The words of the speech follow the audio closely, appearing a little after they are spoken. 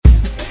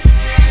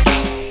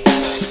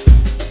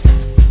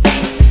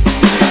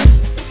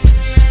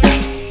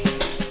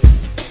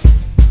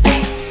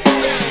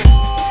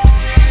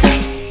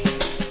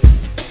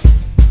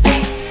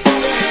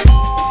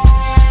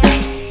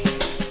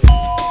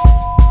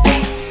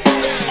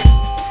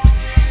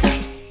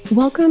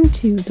Welcome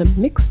to the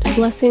Mixed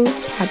Blessing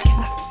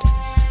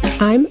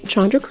Podcast. I'm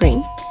Chandra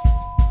Crane,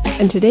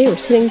 and today we're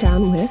sitting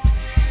down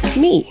with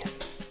me.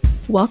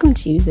 Welcome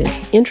to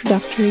this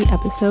introductory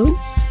episode,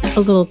 a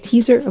little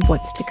teaser of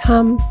what's to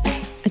come,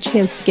 a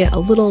chance to get a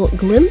little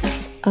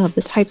glimpse of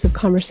the types of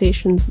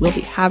conversations we'll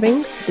be having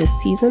this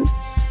season.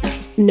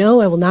 No,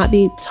 I will not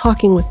be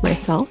talking with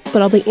myself,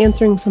 but I'll be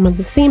answering some of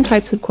the same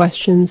types of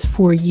questions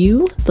for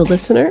you, the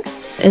listener,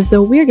 as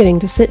though we're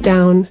getting to sit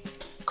down,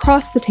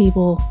 cross the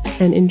table,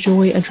 and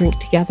enjoy a drink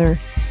together.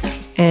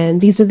 And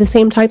these are the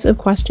same types of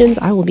questions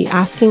I will be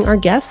asking our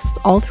guests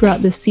all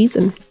throughout this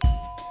season.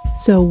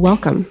 So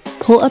welcome.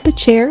 Pull up a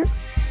chair,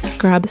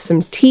 grab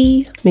some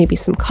tea, maybe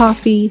some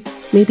coffee,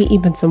 maybe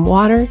even some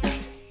water,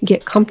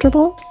 get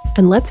comfortable,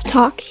 and let's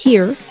talk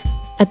here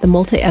at the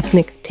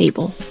multi-ethnic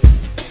table.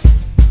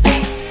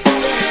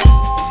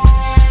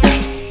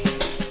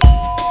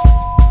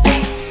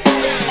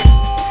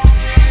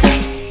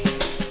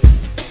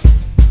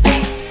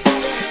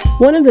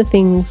 One of the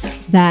things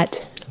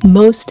that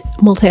most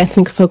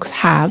multi-ethnic folks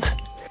have,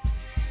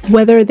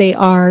 whether they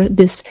are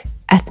this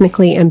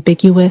ethnically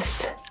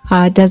ambiguous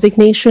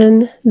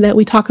designation that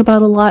we talk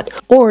about a lot,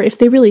 or if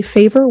they really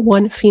favor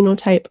one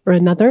phenotype or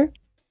another,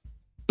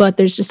 but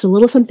there's just a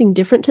little something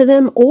different to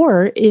them,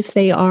 or if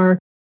they are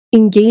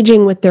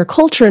engaging with their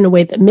culture in a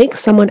way that makes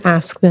someone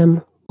ask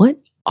them, "What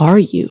are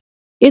you?"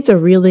 It's a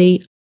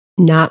really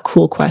not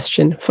cool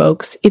question,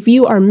 folks. If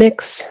you are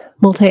mixed,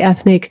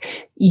 multi-ethnic,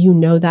 you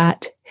know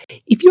that.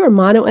 If you are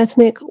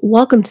monoethnic,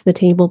 welcome to the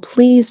table.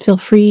 Please feel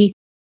free,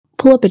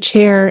 pull up a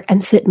chair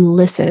and sit and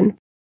listen.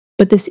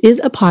 But this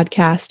is a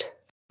podcast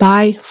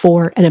by,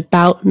 for, and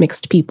about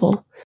mixed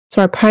people.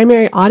 So our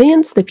primary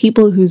audience, the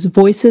people whose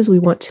voices we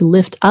want to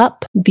lift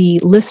up, the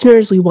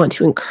listeners we want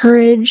to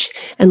encourage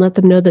and let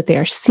them know that they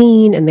are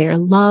seen and they are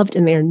loved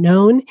and they are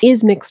known,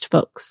 is mixed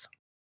folks.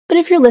 But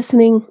if you're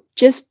listening,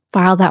 just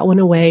file that one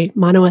away,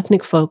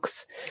 monoethnic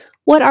folks.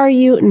 What are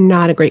you?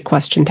 Not a great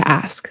question to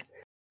ask.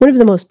 One of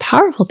the most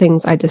powerful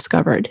things I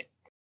discovered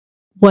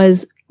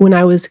was when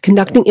I was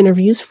conducting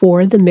interviews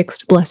for the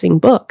Mixed Blessing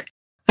book.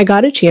 I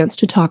got a chance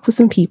to talk with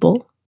some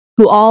people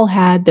who all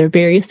had their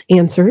various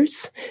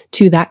answers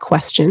to that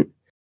question,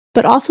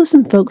 but also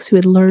some folks who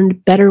had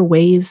learned better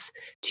ways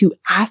to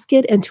ask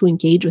it and to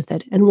engage with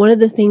it. And one of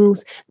the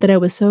things that I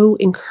was so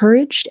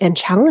encouraged and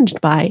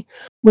challenged by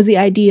was the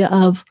idea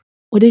of,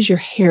 what is your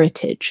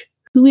heritage?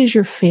 Who is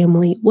your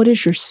family? What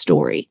is your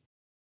story?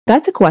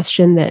 That's a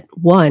question that,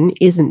 one,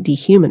 isn't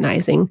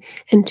dehumanizing,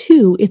 and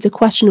two, it's a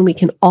question we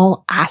can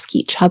all ask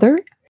each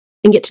other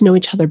and get to know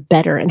each other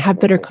better and have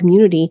better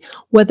community,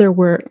 whether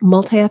we're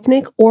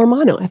multi-ethnic or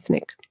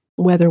monoethnic,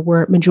 whether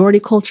we're majority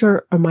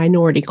culture or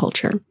minority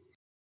culture.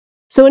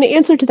 So in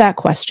answer to that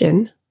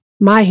question,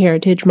 my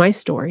heritage, my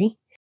story,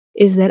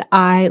 is that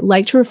I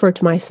like to refer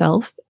to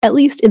myself, at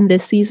least in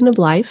this season of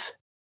life,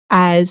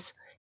 as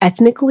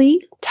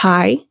ethnically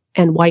Thai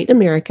and white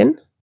American,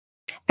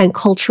 and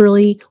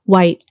culturally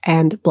white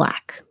and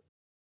Black.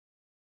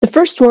 The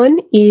first one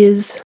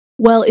is,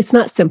 well, it's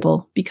not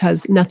simple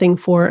because nothing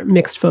for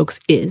mixed folks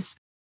is.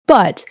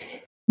 But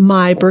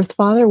my birth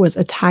father was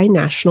a Thai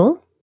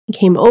national. He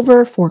came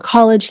over for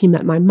college. He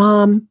met my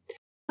mom.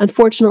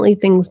 Unfortunately,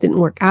 things didn't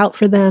work out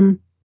for them.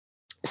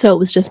 So it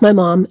was just my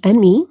mom and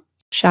me,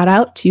 shout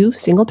out to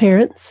single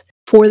parents,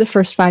 for the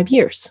first 5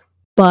 years.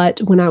 But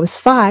when I was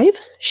 5,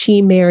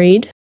 she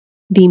married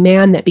the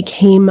man that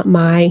became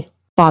my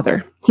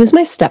father. He was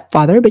my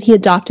stepfather, but he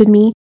adopted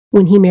me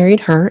when he married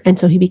her, and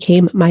so he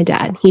became my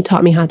dad. He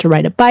taught me how to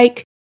ride a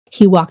bike.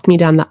 He walked me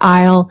down the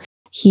aisle.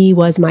 He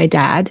was my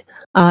dad,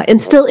 and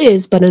still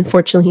is, but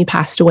unfortunately he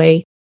passed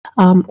away,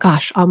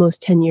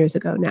 almost 10 years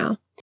ago now.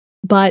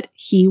 But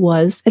he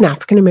was an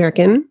African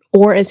American,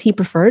 or as he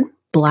preferred,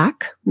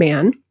 Black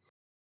man.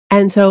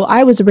 And so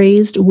I was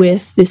raised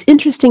with this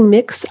interesting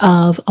mix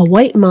of a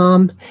white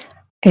mom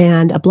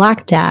and a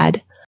Black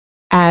dad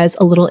as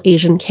a little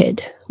Asian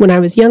kid. When I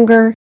was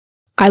younger,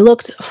 I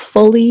looked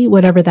fully,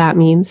 whatever that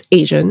means,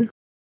 Asian.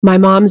 My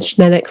mom's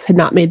genetics had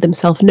not made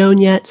themselves known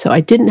yet, so I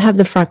didn't have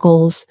the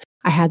freckles.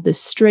 I had this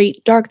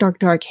straight,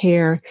 dark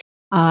hair,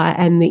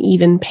 and the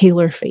even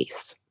paler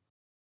face.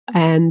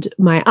 And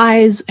my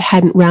eyes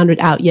hadn't rounded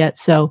out yet,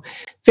 so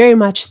very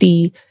much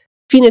the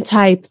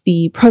phenotype,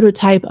 the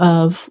prototype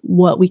of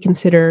what we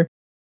consider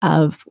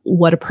of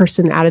what a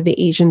person out of the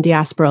Asian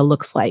diaspora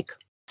looks like.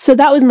 So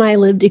that was my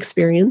lived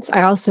experience.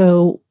 I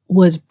also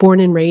was born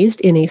and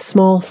raised in a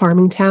small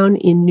farming town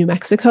in New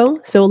Mexico.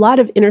 So a lot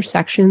of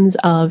intersections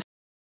of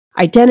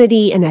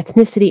identity and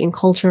ethnicity and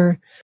culture.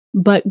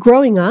 But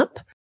growing up,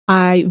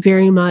 I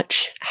very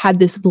much had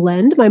this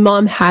blend. My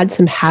mom had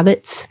some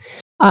habits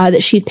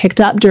that she'd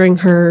picked up during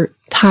her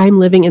time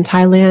living in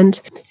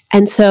Thailand.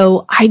 And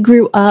so I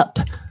grew up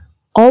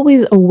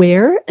always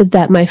aware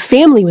that my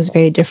family was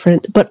very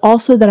different, but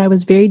also that I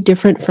was very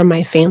different from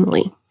my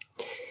family.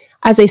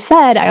 As I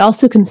said, I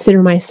also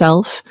consider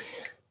myself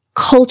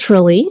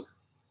culturally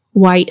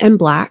white and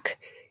Black.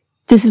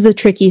 This is a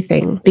tricky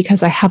thing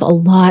because I have a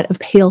lot of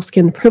pale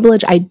skin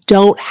privilege. I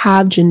don't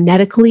have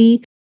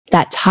genetically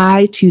that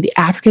tie to the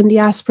African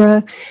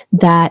diaspora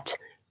that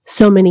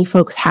so many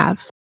folks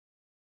have.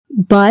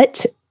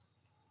 But,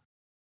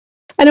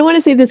 and I want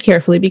to say this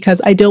carefully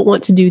because I don't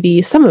want to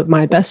do some of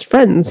my best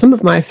friends, some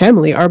of my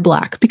family are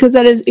Black, because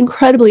that is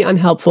incredibly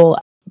unhelpful.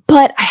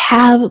 But I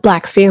have a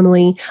Black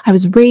family. I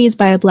was raised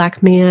by a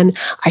Black man.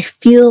 I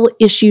feel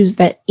issues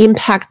that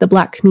impact the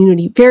Black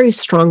community very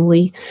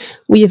strongly.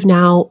 We have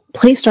now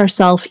placed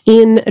ourselves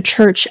in a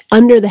church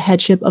under the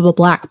headship of a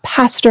Black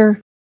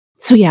pastor.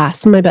 So yeah,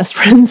 some of my best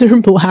friends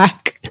are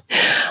Black.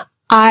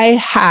 I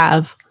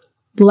have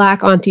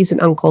Black aunties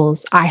and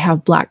uncles. I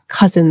have Black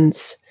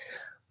cousins.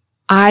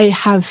 I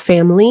have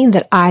family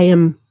that I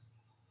am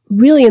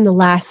really in the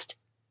last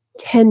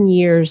 10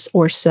 years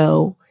or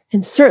so,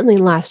 and certainly in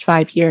the last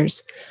 5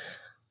 years,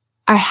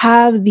 I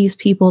have these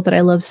people that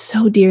I love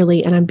so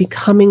dearly, and I'm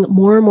becoming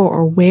more and more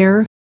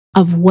aware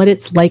of what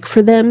it's like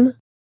for them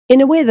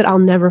in a way that I'll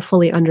never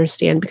fully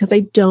understand because I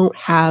don't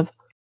have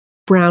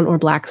brown or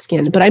Black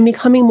skin. But I'm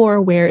becoming more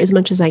aware as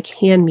much as I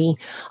can be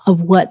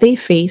of what they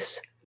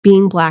face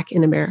being Black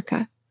in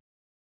America.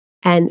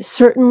 And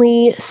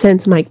certainly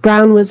since Mike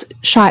Brown was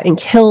shot and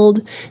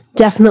killed,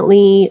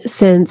 definitely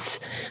since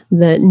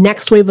the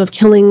next wave of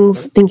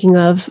killings, thinking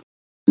of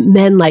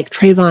men like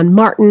Trayvon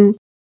Martin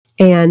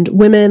and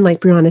women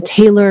like Breonna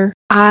Taylor,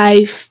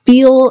 I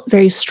feel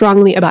very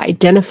strongly about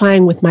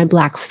identifying with my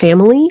Black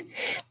family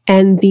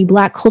and the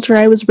Black culture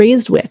I was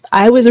raised with.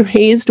 I was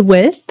raised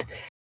with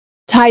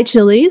Thai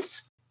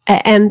chilies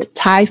and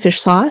Thai fish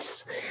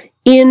sauce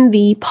in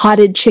the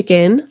potted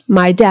chicken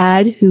my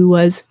dad, who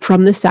was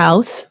from the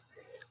South,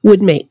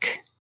 would make.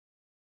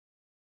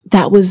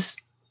 That was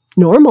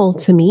normal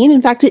to me. And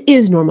in fact, it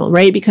is normal,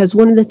 right? Because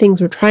one of the things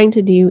we're trying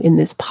to do in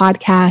this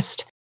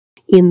podcast,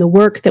 in the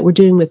work that we're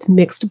doing with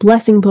Mixed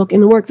Blessing Book,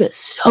 in the work that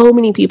so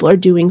many people are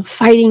doing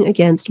fighting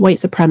against white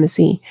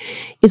supremacy,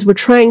 is we're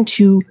trying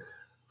to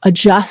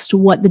adjust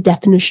what the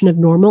definition of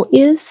normal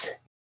is.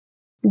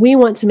 We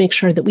want to make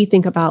sure that we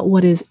think about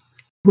what is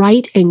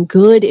right and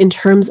good in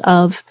terms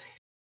of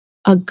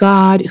a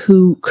God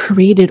who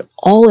created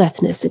all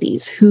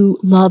ethnicities, who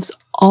loves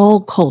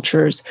all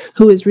cultures,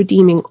 who is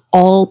redeeming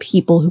all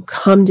people who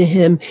come to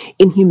him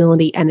in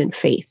humility and in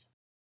faith.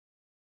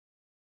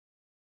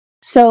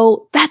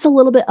 So that's a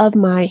little bit of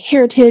my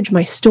heritage,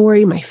 my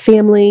story, my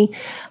family,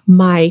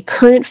 my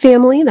current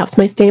family. That was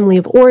my family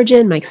of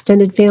origin, my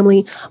extended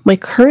family. My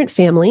current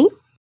family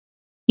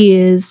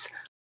is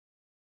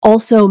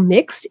also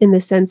mixed in the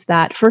sense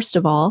that, first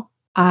of all,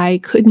 I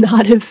could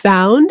not have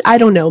found, I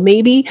don't know,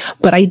 maybe,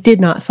 but I did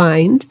not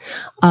find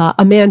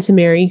a man to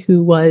marry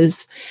who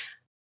was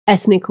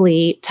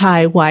ethnically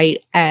Thai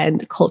white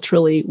and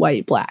culturally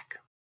white Black.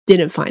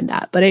 Didn't find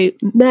that. But I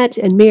met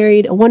and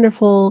married a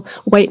wonderful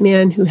white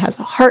man who has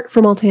a heart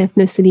for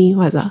multi-ethnicity, who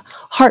has a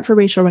heart for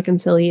racial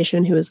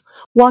reconciliation, who is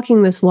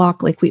walking this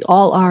walk like we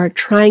all are,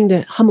 trying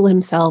to humble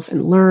himself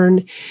and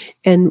learn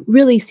and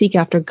really seek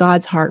after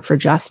God's heart for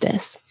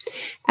justice.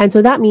 And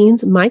so that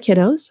means my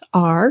kiddos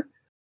are,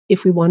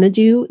 if we want to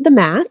do the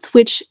math,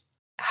 which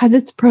has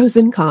its pros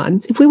and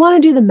cons, if we want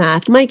to do the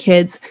math, my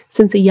kids,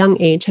 since a young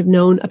age, have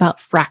known about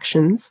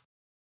fractions.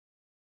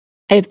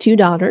 I have 2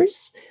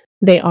 daughters.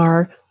 They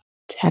are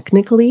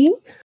technically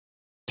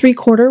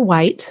 3/4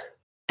 white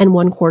and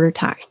 1/4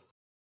 Thai.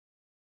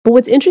 But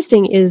what's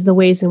interesting is the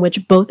ways in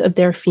which both of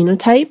their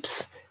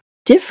phenotypes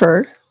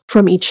differ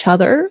from each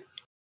other,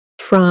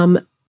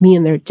 from me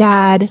and their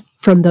dad,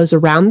 from those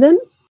around them.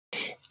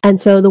 And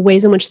so the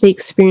ways in which they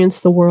experience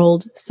the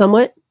world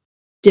somewhat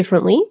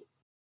differently,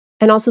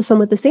 and also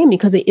somewhat the same,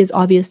 because it is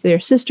obvious they're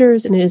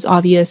sisters and it is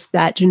obvious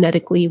that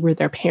genetically we're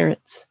their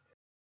parents.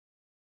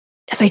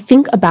 As I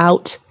think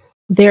about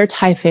their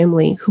Thai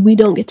family, who we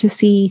don't get to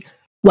see,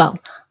 well,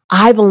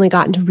 I've only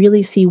gotten to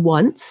really see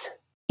once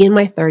in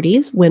my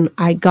 30s when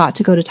I got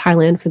to go to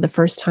Thailand for the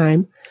first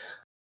time.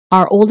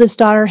 Our oldest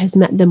daughter has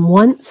met them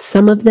once,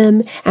 some of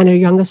them, and our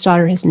youngest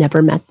daughter has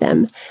never met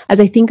them. As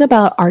I think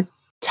about our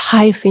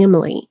Thai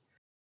family,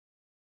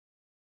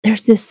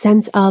 there's this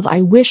sense of,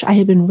 I wish I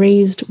had been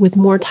raised with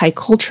more Thai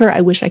culture.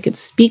 I wish I could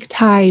speak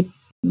Thai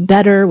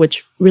better,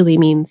 which really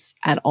means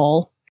at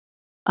all,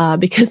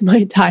 because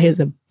my Thai is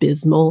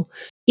abysmal.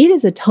 It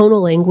is a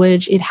tonal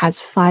language. It has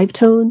 5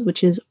 tones,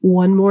 which is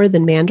 1 more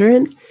than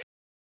Mandarin.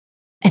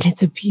 And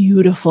it's a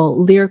beautiful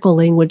lyrical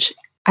language.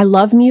 I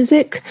love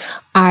music.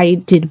 I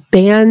did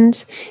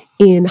band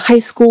in high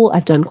school.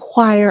 I've done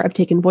choir. I've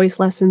taken voice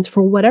lessons.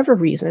 For whatever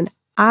reason,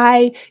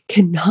 I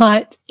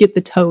cannot get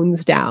the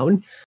tones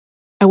down.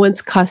 I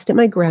once cussed at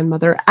my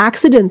grandmother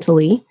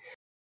accidentally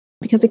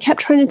because I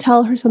kept trying to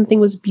tell her something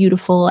was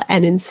beautiful.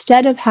 And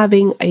instead of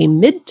having a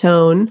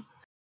mid-tone,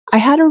 I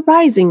had a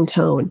rising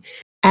tone.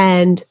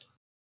 And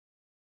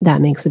that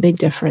makes a big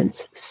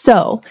difference.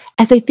 So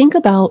as I think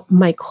about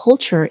my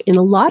culture in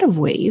a lot of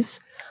ways,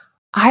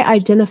 I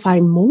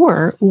identify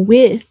more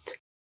with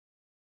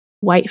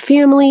white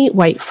family,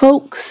 white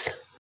folks,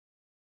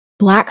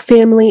 Black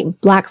family,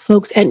 Black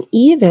folks, and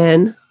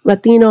even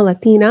Latino,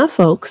 Latina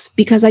folks,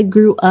 because I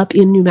grew up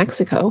in New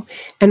Mexico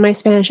and my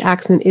Spanish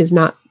accent is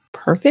not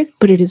perfect,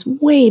 but it is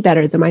way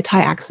better than my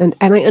Thai accent.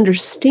 And I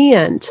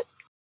understand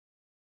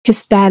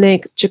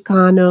Hispanic,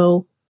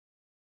 Chicano,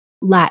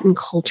 Latin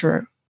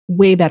culture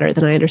way better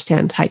than I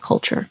understand Thai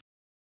culture.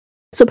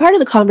 So part of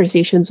the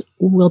conversations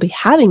we'll be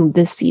having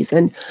this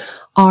season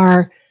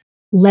are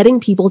letting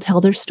people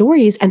tell their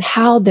stories and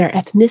how their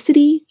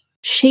ethnicity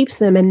shapes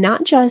them, and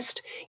not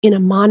just in a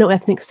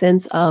monoethnic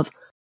sense of,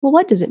 well,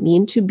 what does it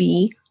mean to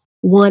be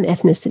one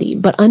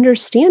ethnicity, but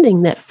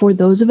understanding that for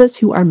those of us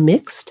who are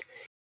mixed,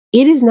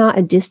 it is not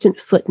a distant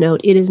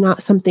footnote. It is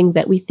not something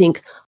that we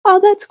think, oh,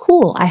 that's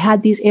cool. I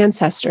had these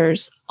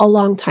ancestors a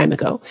long time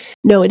ago.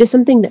 No, it is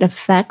something that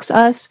affects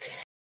us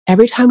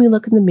every time we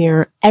look in the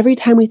mirror, every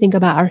time we think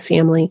about our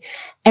family,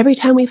 every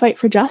time we fight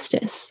for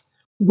justice.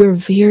 We're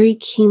very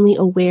keenly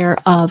aware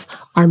of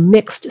our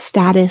mixed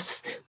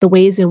status, the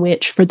ways in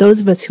which, for those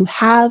of us who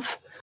have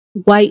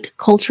white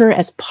culture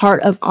as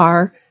part of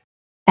our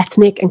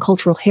ethnic and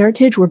cultural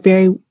heritage, we're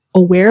very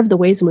aware of the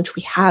ways in which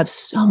we have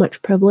so much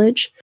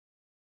privilege.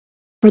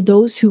 For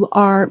those who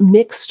are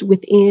mixed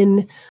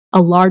within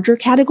a larger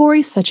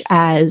category, such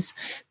as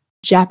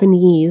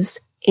Japanese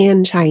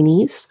and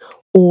Chinese,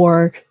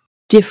 or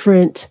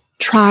different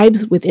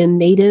tribes within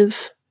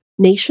native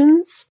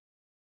nations,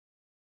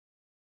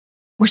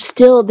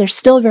 they're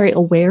still very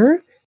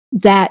aware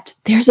that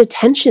there's a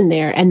tension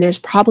there, and there's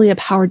probably a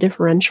power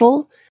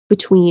differential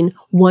between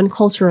one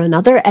culture or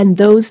another, and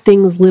those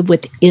things live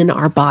within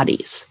our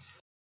bodies.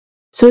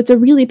 So it's a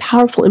really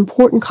powerful,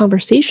 important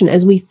conversation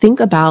as we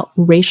think about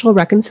racial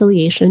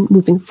reconciliation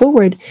moving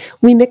forward.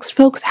 We mixed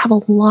folks have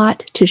a lot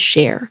to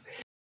share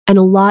and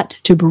a lot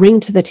to bring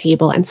to the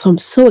table. And so I'm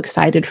so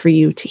excited for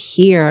you to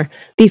hear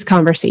these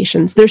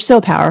conversations. They're so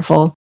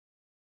powerful.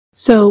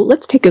 So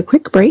let's take a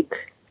quick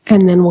break,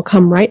 and then we'll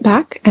come right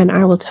back and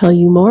I will tell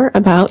you more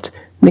about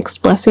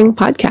Mixed Blessing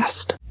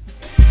Podcast.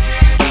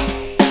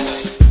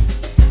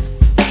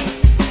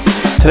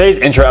 Today's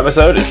intro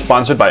episode is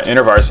sponsored by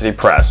InterVarsity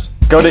Press.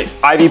 Go to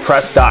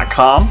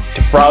ivypress.com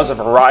to browse a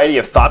variety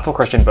of thoughtful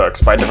Christian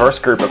books by a diverse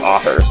group of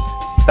authors.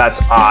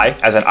 That's I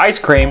as in ice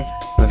cream,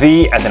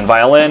 V as in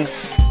violin,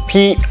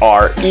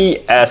 PRESS.com.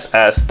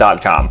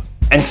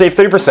 And save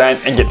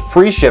 30% and get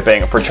free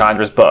shipping for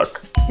Chandra's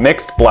book,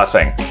 Mixed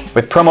Blessing,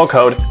 with promo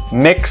code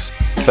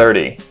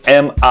MIX30,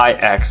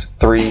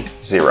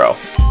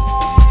 MIX30.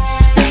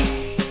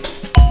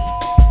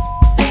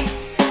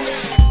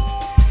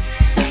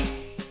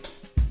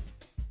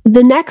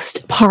 The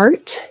next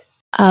part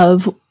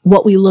of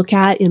what we look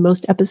at in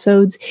most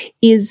episodes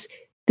is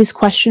this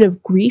question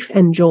of grief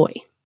and joy,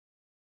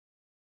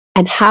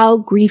 and how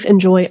grief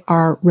and joy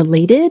are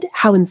related,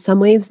 how in some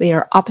ways they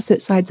are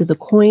opposite sides of the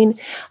coin,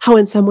 how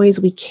in some ways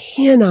we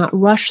cannot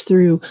rush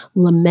through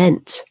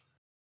lament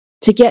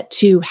to get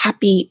to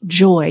happy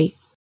joy,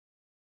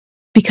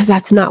 because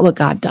that's not what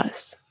God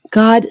does.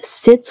 God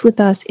sits with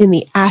us in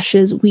the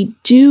ashes. We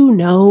do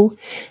know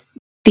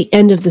the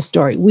end of the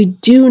story. We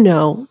do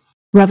know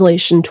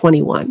Revelation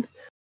 21,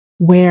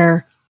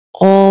 where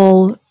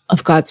all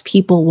of God's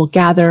people will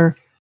gather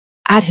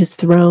at his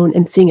throne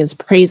and sing his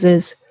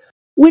praises,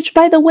 which,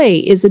 by the way,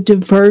 is a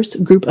diverse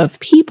group of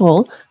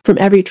people from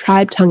every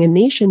tribe, tongue, and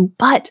nation.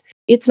 But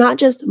it's not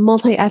just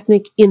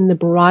multi-ethnic in the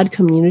broad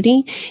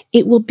community.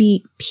 It will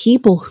be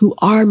people who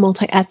are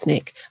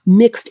multi-ethnic,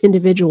 mixed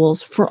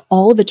individuals for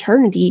all of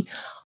eternity,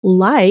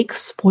 like,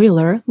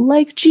 spoiler,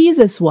 like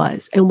Jesus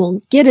was. And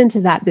we'll get into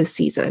that this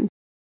season.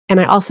 And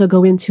I also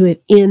go into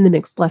it in the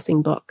Mixed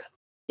Blessing book.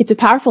 It's a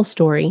powerful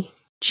story,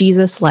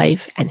 Jesus'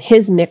 life and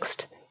his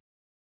mixed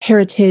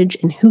heritage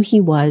and who he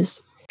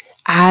was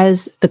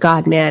as the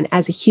God-man,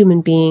 as a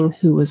human being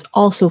who was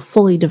also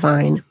fully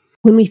divine.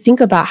 When we think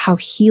about how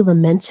he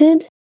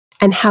lamented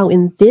and how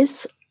in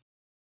this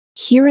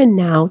here and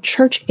now,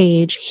 church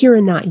age, here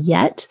and not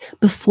yet,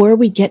 before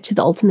we get to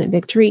the ultimate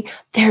victory,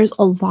 there's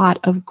a lot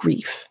of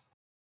grief.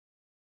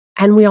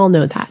 And we all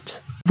know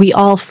that. We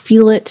all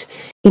feel it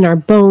in our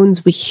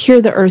bones. We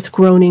hear the earth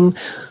groaning.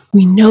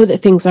 We know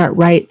that things aren't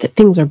right, that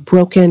things are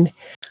broken.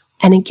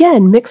 And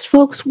again, mixed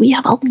folks, we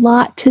have a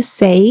lot to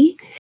say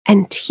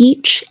and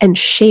teach and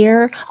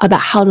share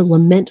about how to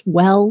lament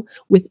well,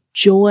 with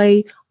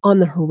joy on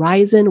the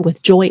horizon,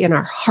 with joy in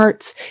our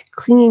hearts,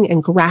 clinging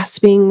and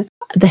grasping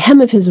the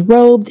hem of his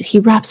robe that he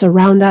wraps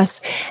around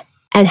us,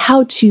 and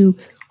how to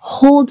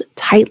hold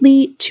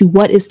tightly to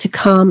what is to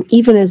come,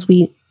 even as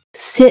we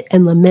sit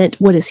and lament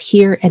what is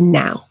here and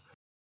now.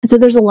 And so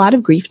there's a lot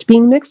of grief to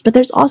being mixed, but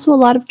there's also a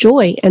lot of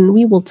joy, and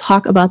we will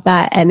talk about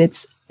that. And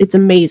it's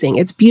amazing.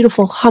 It's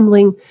beautiful,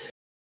 humbling,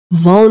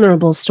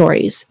 vulnerable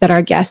stories that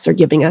our guests are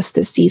giving us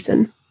this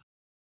season.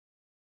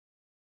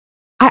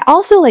 I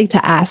also like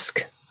to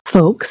ask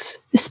folks,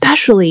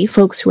 especially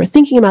folks who are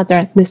thinking about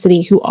their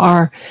ethnicity, who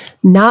are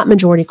not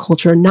majority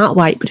culture, not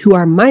white, but who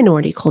are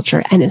minority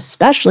culture, and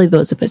especially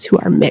those of us who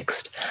are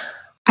mixed.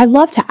 I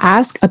love to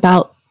ask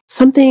about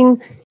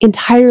something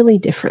entirely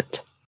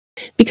different.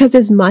 Because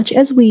as much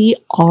as we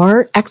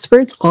are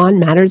experts on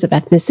matters of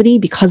ethnicity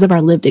because of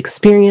our lived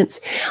experience,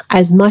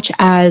 as much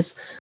as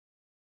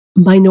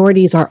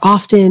minorities are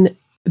often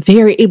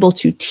very able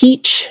to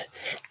teach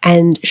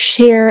and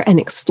share and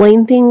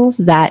explain things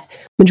that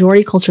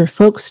majority culture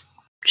folks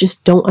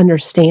just don't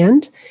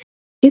understand,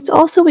 it's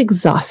also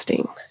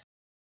exhausting.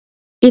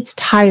 It's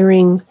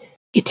tiring.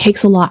 It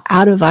takes a lot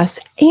out of us,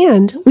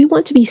 and we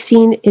want to be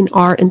seen in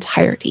our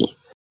entirety.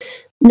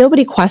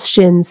 Nobody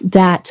questions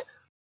that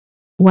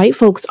white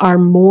folks are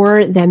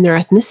more than their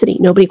ethnicity.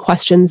 Nobody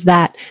questions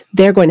that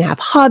they're going to have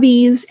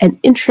hobbies and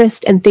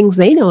interests and things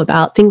they know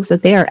about, things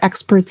that they are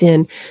experts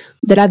in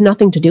that have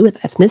nothing to do with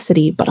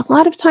ethnicity. But a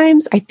lot of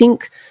times, I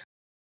think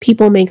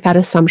people make that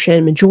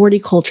assumption, majority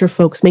culture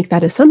folks make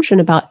that assumption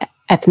about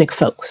ethnic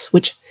folks,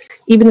 which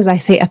even as I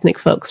say ethnic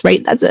folks,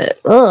 right, that's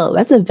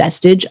a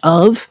vestige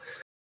of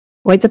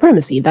white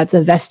supremacy. That's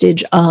a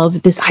vestige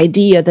of this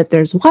idea that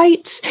there's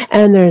white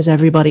and there's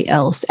everybody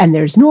else, and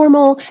there's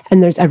normal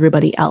and there's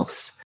everybody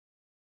else.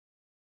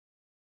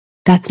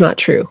 That's not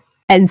true.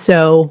 And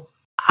so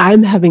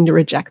I'm having to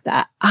reject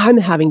that. I'm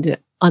having to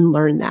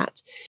unlearn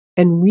that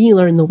and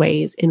relearn the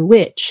ways in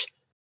which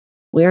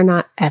we're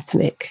not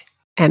ethnic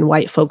and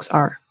white folks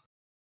are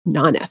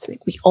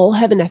non-ethnic. We all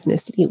have an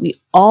ethnicity. We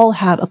all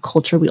have a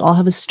culture. We all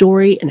have a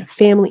story and a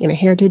family and a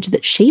heritage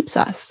that shapes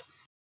us.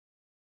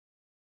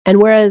 And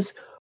whereas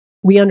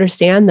we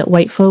understand that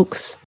white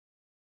folks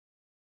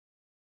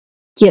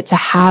get to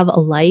have a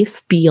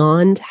life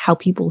beyond how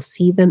people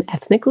see them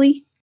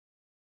ethnically,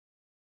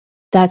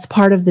 that's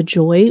part of the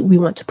joy we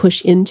want to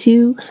push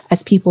into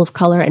as people of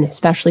color, and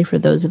especially for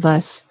those of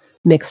us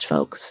mixed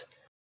folks.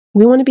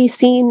 We want to be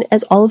seen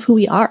as all of who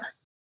we are.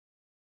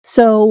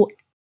 So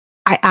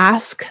I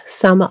ask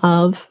some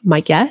of my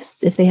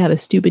guests if they have a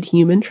stupid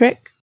human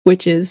trick,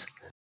 which is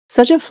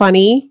such a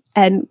funny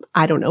and,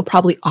 I don't know,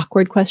 probably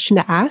awkward question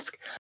to ask.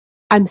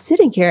 I'm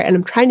sitting here and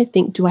I'm trying to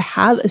think, do I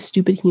have a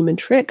stupid human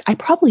trick? I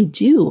probably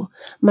do.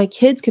 My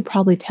kids could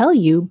probably tell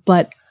you,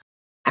 but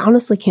I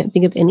honestly can't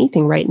think of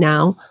anything right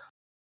now.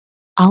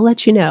 I'll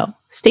let you know.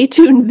 Stay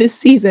tuned this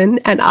season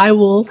and I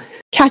will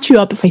catch you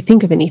up if I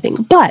think of anything.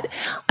 But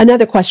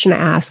another question I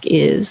ask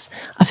is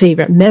a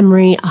favorite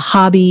memory, a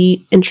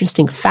hobby,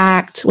 interesting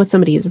fact, what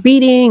somebody is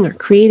reading or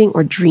creating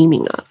or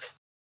dreaming of.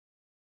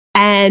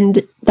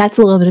 And that's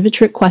a little bit of a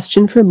trick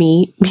question for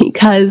me,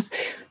 because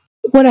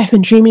what I've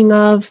been dreaming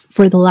of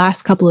for the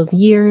last couple of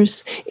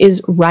years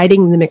is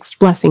writing the Mixed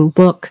Blessing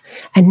book.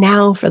 And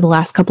now for the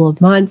last couple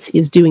of months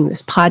is doing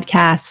this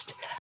podcast,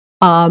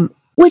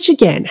 which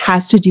again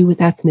has to do with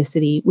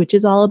ethnicity, which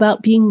is all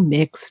about being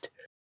mixed.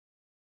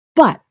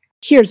 But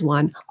here's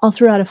one. I'll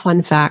throw out a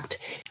fun fact.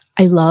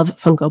 I love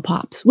Funko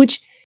Pops,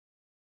 which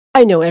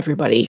I know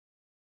everybody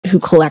who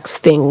collects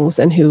things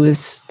and who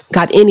has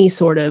got any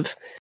sort of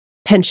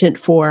penchant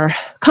for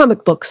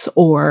comic books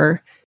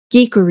or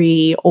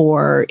geekery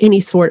or any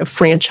sort of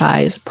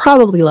franchise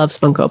probably loves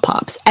Funko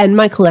Pops. And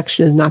my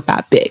collection is not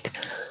that big,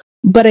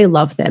 but I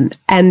love them.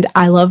 And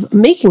I love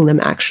making them,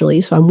 actually.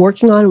 So I'm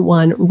working on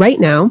one right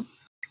now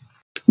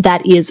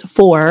that is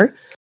for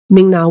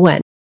Ming-Na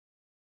Wen.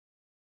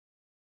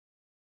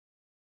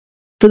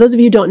 For those of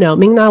you who don't know,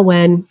 Ming-Na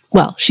Wen,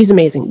 well, she's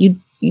amazing.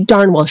 You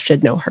darn well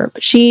should know her.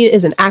 But she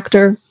is an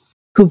actor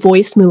who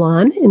voiced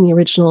Mulan in the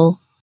original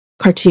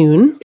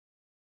cartoon.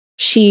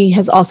 She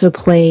has also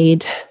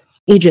played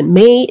Agent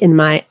May in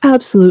my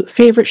absolute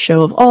favorite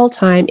show of all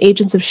time,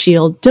 Agents of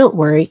S.H.I.E.L.D. Don't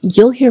worry,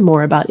 you'll hear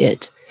more about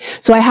it.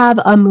 So I have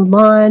a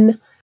Mulan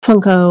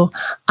Funko,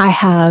 I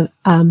have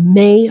a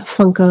May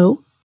Funko,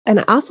 and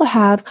I also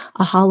have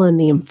a Hala and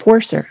the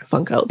Enforcer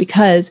Funko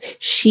because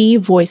she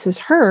voices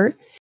her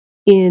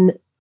in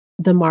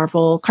the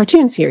Marvel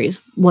cartoon series,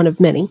 one of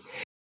many.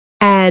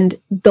 And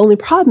the only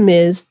problem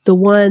is the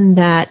one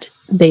that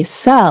they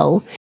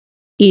sell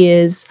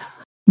is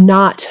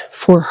not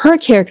for her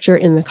character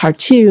in the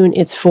cartoon.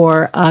 It's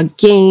for a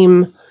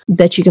game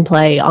that you can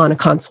play on a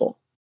console.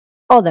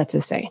 All that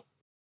to say,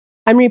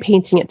 I'm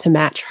repainting it to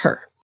match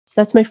her. So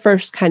that's my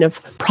first kind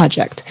of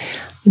project.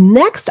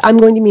 Next, I'm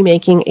going to be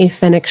making a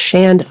Fennec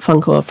Shand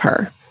Funko of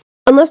her,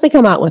 unless they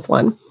come out with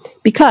one.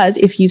 Because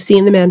if you've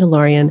seen The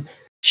Mandalorian,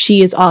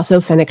 she is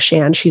also Fennec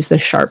Shand. She's the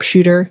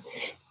sharpshooter.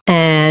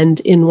 And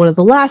in one of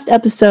the last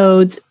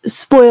episodes,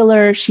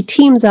 spoiler, she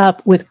teams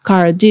up with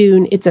Cara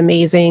Dune. It's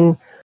amazing.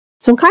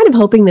 So I'm kind of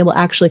hoping they will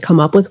actually come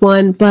up with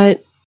one,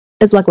 but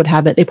as luck would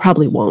have it, they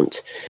probably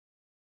won't.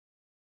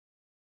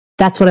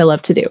 That's what I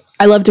love to do.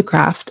 I love to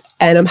craft,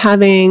 and I'm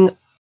having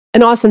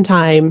an awesome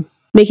time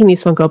making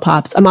these Funko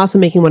Pops. I'm also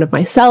making one of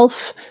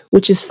myself,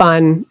 which is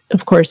fun.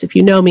 Of course, if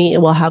you know me, it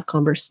will have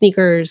Converse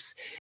sneakers.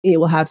 It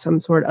will have some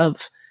sort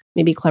of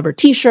maybe clever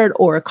t-shirt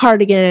or a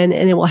cardigan,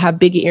 and it will have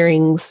big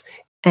earrings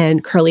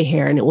and curly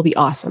hair, and it will be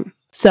awesome.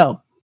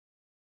 So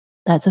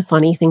that's a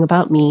funny thing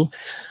about me.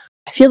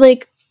 I feel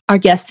like our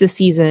guests this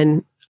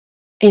season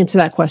answer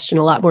that question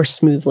a lot more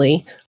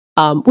smoothly,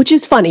 which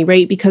is funny,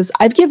 right? Because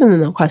I've given them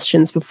the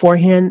questions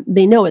beforehand.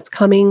 They know it's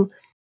coming,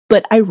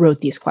 but I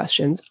wrote these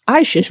questions.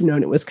 I should have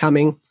known it was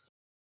coming.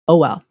 Oh,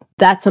 well,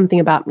 that's something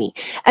about me.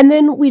 And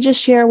then we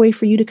just share a way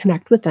for you to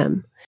connect with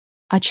them,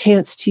 a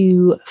chance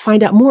to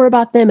find out more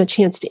about them, a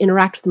chance to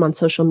interact with them on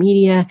social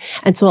media.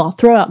 And so I'll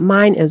throw out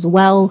mine as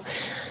well.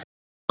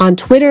 On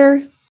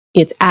Twitter,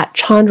 It's at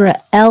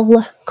Chandra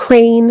L.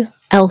 Crane.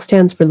 L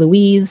stands for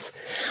Louise.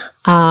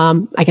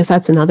 I guess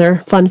that's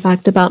another fun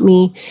fact about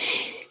me.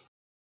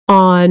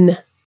 On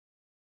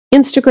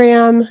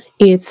Instagram,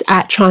 it's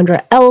at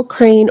Chandra L.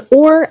 Crane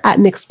or at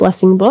Mixed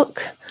Blessing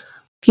Book.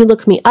 If you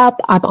look me up,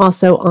 I'm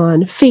also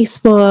on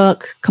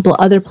Facebook, a couple of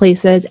other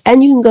places,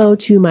 and you can go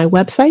to my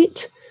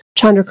website,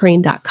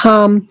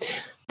 chandracrane.com.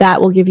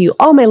 That will give you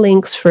all my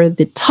links for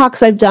the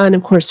talks I've done,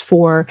 of course,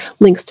 for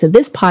links to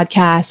this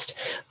podcast,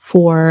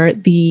 for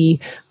the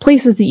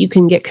places that you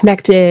can get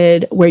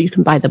connected, where you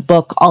can buy the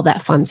book, all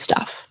that fun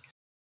stuff.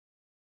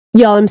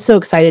 Y'all, I'm so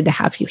excited to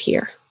have you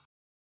here.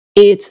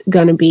 It's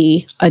going to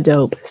be a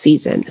dope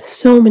season.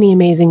 So many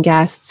amazing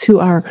guests who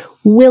are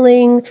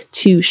willing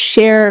to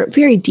share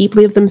very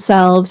deeply of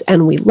themselves,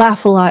 and we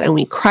laugh a lot and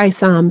we cry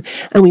some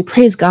and we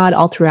praise God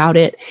all throughout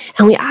it.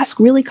 And we ask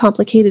really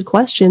complicated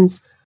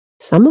questions,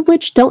 some of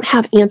which don't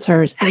have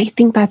answers. And I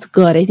think that's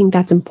good. I think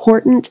that's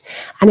important.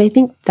 And I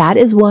think that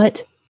is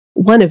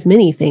one of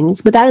many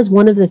things, but that is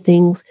one of the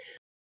things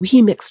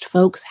we mixed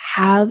folks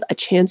have a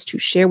chance to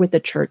share with the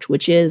church,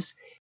 which is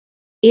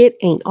it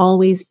ain't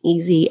always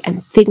easy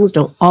and things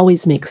don't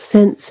always make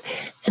sense.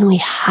 And we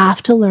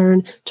have to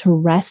learn to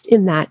rest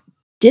in that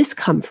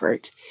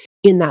discomfort,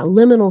 in that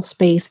liminal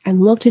space, and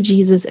look to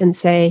Jesus and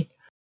say,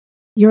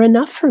 you're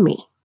enough for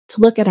me. To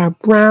look at our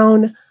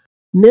brown,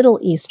 Middle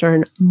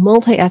Eastern,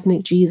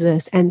 multi-ethnic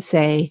Jesus and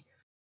say,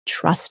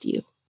 trust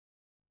you.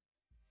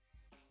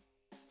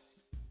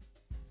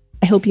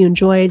 I hope you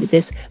enjoyed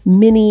this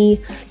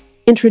mini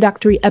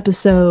introductory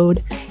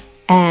episode,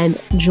 and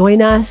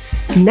join us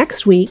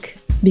next week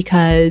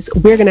because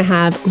we're going to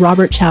have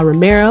Robert Chow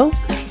Romero.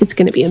 It's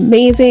going to be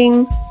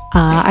amazing.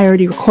 I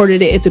already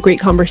recorded it. It's a great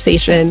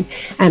conversation,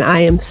 and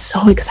I am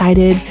so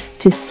excited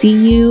to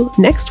see you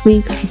next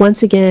week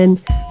once again,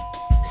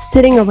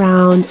 sitting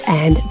around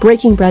and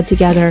breaking bread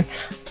together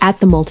at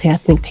the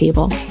multi-ethnic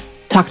table.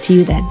 Talk to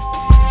you then.